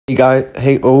Hey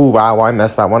guys, oh wow, I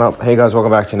messed that one up. Hey guys, welcome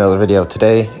back to another video.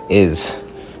 Today is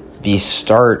the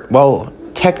start, well,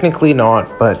 technically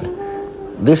not, but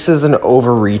this is an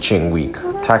overreaching week.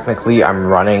 Technically, I'm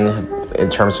running, in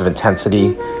terms of intensity,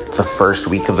 the first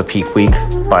week of the peak week,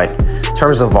 but in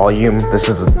terms of volume, this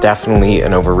is definitely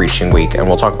an overreaching week, and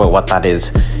we'll talk about what that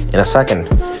is in a second.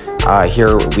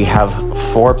 Here we have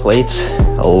 4 plates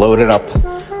loaded up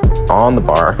on the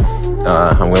bar.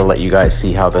 I'm going to let you guys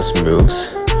see how this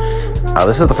moves.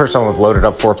 This is the first time I've loaded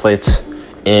up 4 plates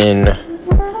in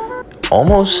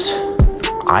almost,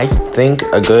 I think,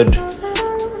 a good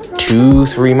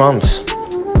 2-3 months.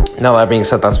 Now that being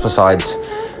said, that's besides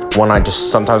when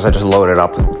sometimes I just load it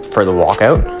up for the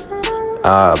walkout.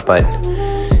 But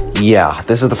yeah,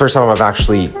 this is the first time I've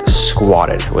actually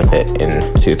squatted with it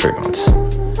in 2-3 months.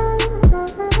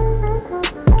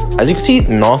 As you can see,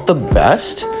 not the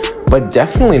best, but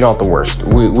definitely not the worst.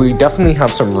 We definitely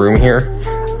have some room here.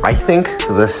 I think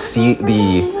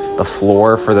the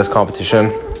floor for this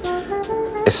competition,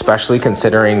 especially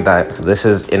considering that this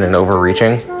is in an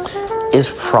overreaching,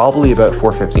 is probably about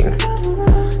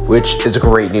 415, which is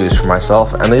great news for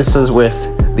myself. And this is with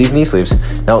these knee sleeves.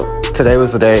 Now, today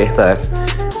was the day that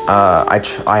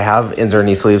I have indoor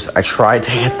knee sleeves. I tried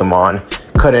to get them on,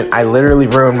 couldn't. I literally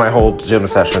ruined my whole gym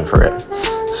session for it.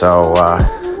 So,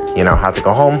 had to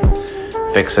go home,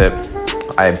 fix it.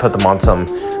 I put them on some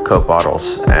Coke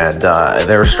bottles, and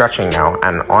they're stretching now.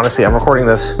 And honestly, I'm recording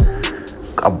this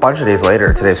a bunch of days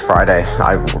later. Today's Friday.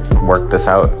 I worked this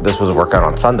out. This was a workout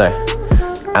on Sunday,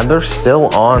 and they're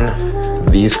still on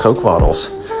these Coke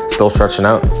bottles, still stretching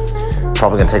out.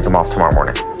 Probably gonna take them off tomorrow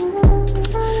morning.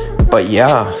 But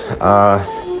yeah,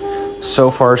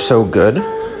 so far so good.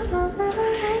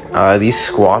 These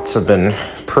squats have been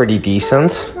pretty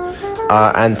decent,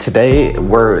 and today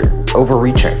we're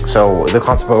overreaching. So the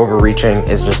concept of overreaching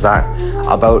is just that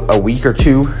about a week or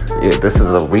two, this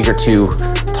is a week or two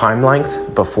time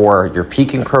length before your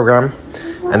peaking program.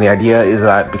 And the idea is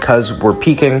that because we're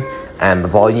peaking and the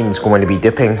volume is going to be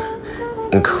dipping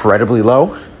incredibly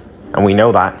low, and we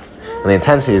know that, and the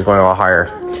intensity is going a lot higher,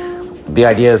 the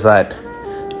idea is that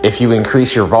if you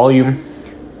increase your volume,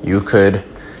 you could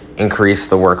increase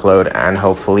the workload and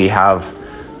hopefully have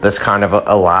this kind of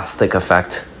elastic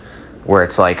effect where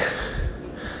it's like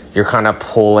you're kind of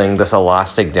pulling this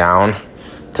elastic down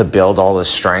to build all this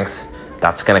strength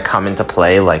that's going to come into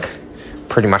play like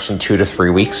pretty much in 2 to 3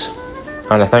 weeks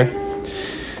kind of thing.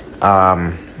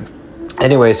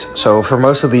 Anyways, so for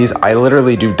most of these, I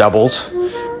literally do doubles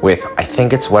with, I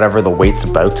think it's whatever the weight's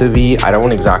about to be. I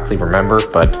don't exactly remember,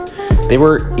 but they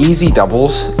were easy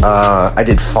doubles. I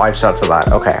did 5 sets of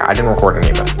that. Okay, I didn't record any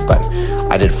of it, but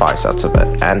I did 5 sets of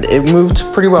it, and it moved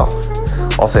pretty well.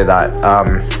 I'll say that.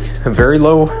 Very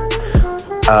low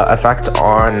effect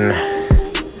on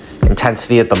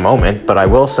intensity at the moment, but I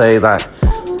will say that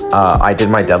I did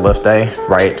my deadlift day,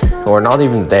 right? Or not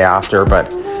even the day after, but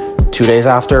 2 days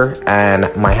after, and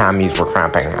my hammies were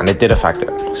cramping, and it did affect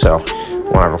it. So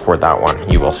when I record that one,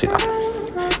 you will see that.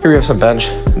 Here we have some bench.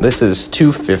 This is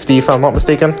 250, if I'm not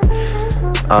mistaken.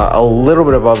 A little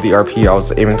bit above the RP I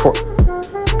was aiming for.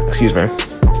 Excuse me.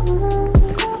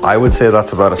 I would say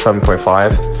that's about a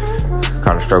 7.5.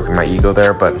 Kind of stroking my ego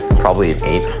there, but probably an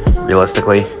 8,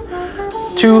 realistically.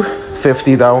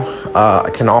 250 though, I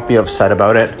cannot be upset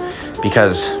about it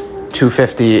because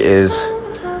 250 is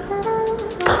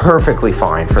perfectly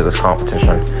fine for this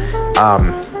competition.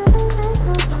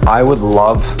 I would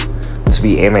love to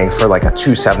be aiming for like a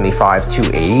 275,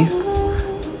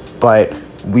 280, but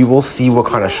we will see what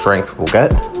kind of strength we'll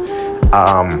get.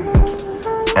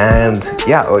 And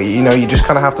yeah, you just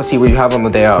kind of have to see what you have on the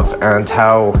day of and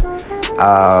how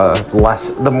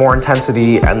the more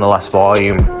intensity and the less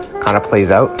volume kind of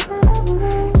plays out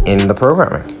in the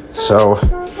programming. So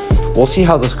we'll see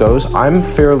how this goes. I'm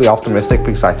fairly optimistic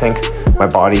because I think my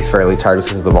body's fairly tired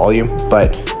because of the volume,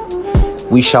 but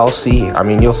we shall see. I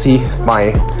mean, you'll see if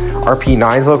my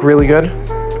RP9s look really good.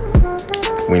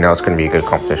 We know it's going to be a good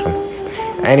competition.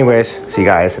 Anyways, see you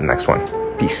guys in the next one.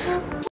 Peace.